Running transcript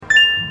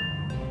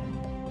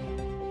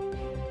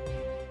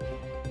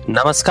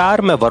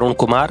नमस्कार, मैं वरुण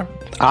कुमार।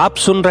 आप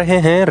सुन रहे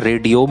हैं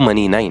रेडियो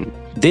मनी 9।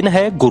 दिन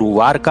है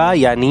गुरुवार का,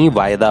 यानी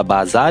वायदा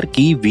बाजार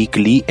की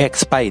वीकली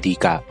एक्सपायरी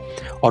का,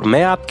 और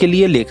मैं आपके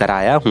लिए लेकर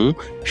आया हूं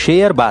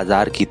शेयर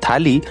बाजार की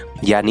थाली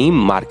यानी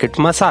मार्केट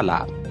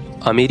मसाला।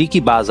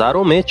 अमेरिकी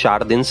बाजारों में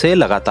 4 दिन से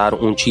लगातार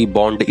ऊंची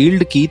बॉन्ड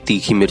यील्ड की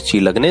तीखी मिर्ची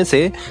लगने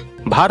से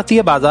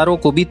भारतीय बाजारों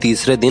को भी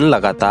तीसरे दिन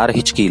लगातार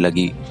हिचकी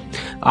लगी।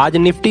 आज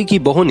निफ्टी की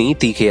बोहनी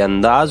तीखे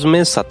अंदाज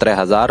में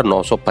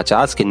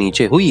 17,950 के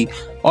नीचे हुई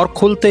और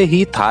खुलते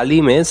ही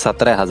थाली में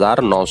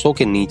 17,900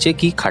 के नीचे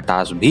की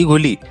खटास भी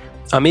घुली।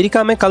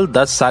 अमेरिका में कल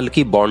 10 साल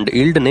की बॉन्ड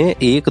यील्ड ने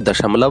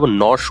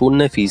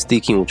 1.90%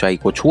 की ऊंचाई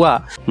को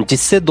छुआ,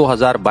 जिससे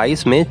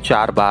 2022 में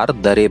 4 बार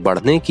दरें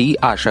बढ़ने की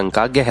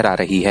आशंका गहरा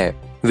रही है।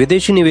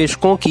 विदेशी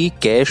निवेशकों की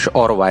कैश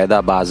और वायदा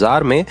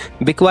बाजार में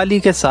बिकवाली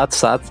के साथ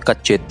साथ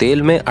कच्चे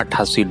तेल में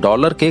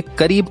 $88 के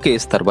करीब के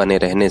स्तर बने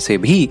रहने से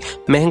भी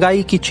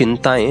महंगाई की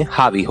चिंताएं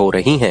हावी हो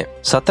रही हैं।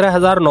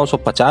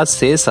 17,950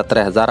 से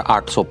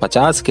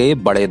 17,850 के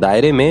बड़े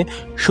दायरे में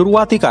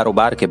शुरुआती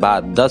कारोबार के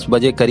बाद 10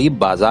 बजे करीब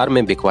बाजार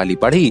में बिकवाली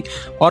बढ़ी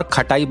और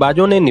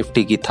खटाईबाजों ने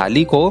निफ्टी की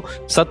थाली को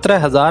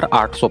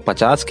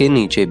 17,850 के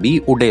नीचे भी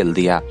उड़ेल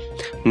दिया।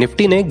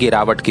 निफ्टी ने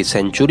गिरावट की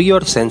सेंचुरी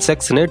और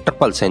सेंसेक्स ने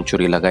ट्रिपल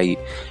सेंचुरी लगाई।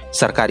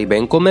 सरकारी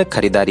बैंकों में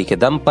खरीदारी के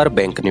दम पर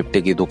बैंक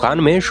निफ्टी की दुकान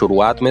में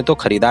शुरुआत में तो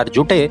खरीदार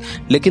जुटे,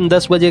 लेकिन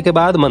 10 बजे के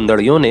बाद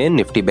मंदड़ियों ने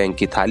निफ्टी बैंक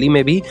की थाली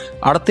में भी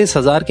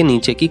 38,000 के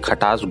नीचे की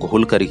खटास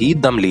घोल कर ही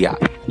दम लिया।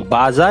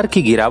 बाजार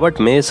की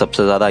गिरावट में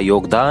सबसे ज्यादा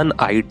योगदान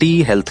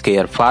IT, health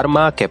care,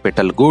 pharma,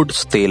 capital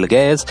goods, तेल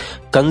gas,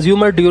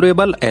 consumer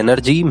durable,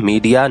 energy,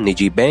 media,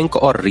 निजी बैंक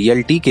और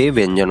रियल्टी के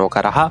व्यंजनों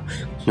का रहा।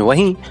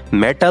 वहीं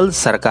मेटल,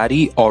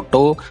 सरकारी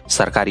ऑटो,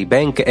 सरकारी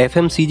बैंक,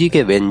 एफएमसीजी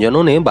के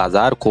व्यंजनों ने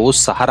बाजार को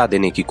सहारा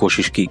देने की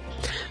कोशिश की।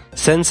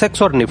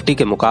 सेंसेक्स और निफ्टी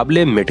के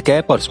मुकाबले मिड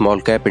कैप और स्मॉल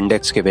कैप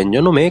इंडेक्स के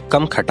व्यंजनों में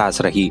कम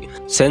खटास रही।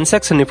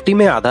 सेंसेक्स निफ्टी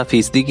में आधा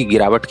फीसदी की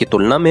गिरावट की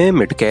तुलना में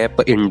मिड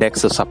कैप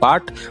इंडेक्स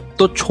सपाट,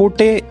 तो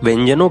छोटे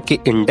व्यंजनों के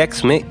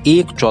इंडेक्स में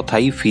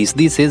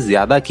 1/4% से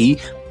ज्यादा की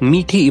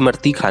मीठी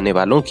इमरती खाने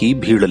वालों की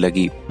भीड़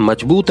लगी।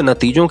 मजबूत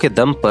नतीजों के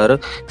दम पर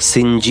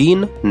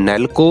सिंजीन,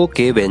 नेल्को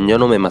के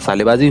व्यंजनों में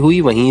मसालेबाजी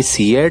हुई। वहीं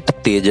CEAT,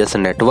 Tejas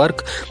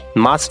network,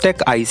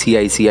 Mastek,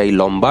 ICICI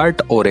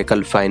Lombard,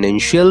 Oracle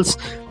financials,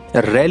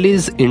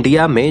 Rallis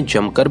India में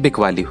जमकर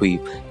बिकवाली हुई।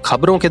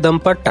 खबरों के दम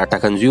पर Tata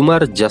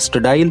consumer, just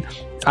dial,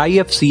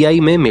 IFCI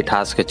में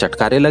मिठास के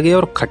चटकारे लगे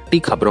और खट्टी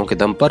खबरों के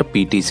दम पर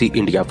PTC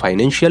India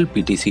financial,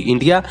 PTC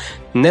India,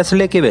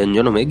 Nestle के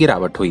व्यंजनों में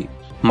गिरावट हुई।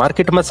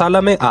 मार्केट मसाला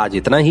में आज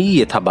इतना ही।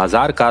 ये था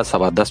बाजार का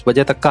 10:15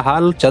 बजे तक का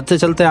हाल। चलते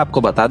चलते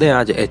आपको बता दें,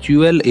 आज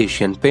HUL,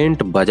 Asian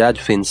paint, Bajaj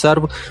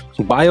Finserv,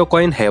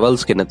 बायोकॉइन,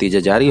 Havells के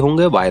नतीजे जारी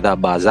होंगे। वायदा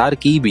बाजार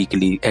की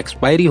वीकली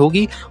एक्सपायरी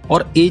होगी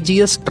और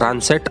एजीएस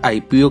ट्रांसेट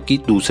आईपीओ की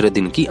दूसरे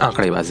दिन की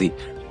आंकड़ेबाजी।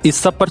 इस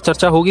सब पर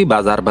चर्चा होगी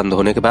बाजार बंद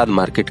होने के बाद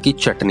मार्केट की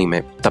चटनी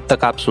में। तब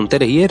तक आप सुनते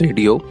रहिए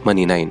रेडियो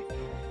मनी 9।